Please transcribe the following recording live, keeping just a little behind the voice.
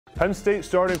Penn State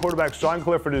starting quarterback Sean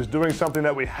Clifford is doing something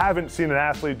that we haven't seen an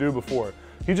athlete do before.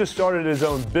 He just started his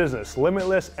own business,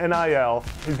 Limitless NIL.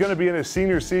 He's going to be in his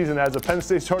senior season as a Penn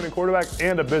State starting quarterback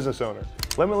and a business owner.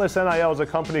 Limitless NIL is a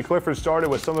company Clifford started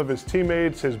with some of his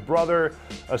teammates, his brother,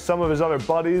 some of his other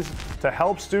buddies to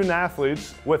help student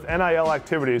athletes with NIL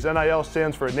activities. NIL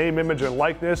stands for name, image, and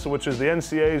likeness, which is the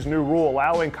NCAA's new rule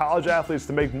allowing college athletes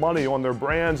to make money on their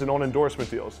brands and on endorsement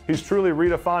deals. He's truly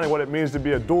redefining what it means to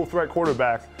be a dual threat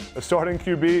quarterback, a starting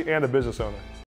QB, and a business owner.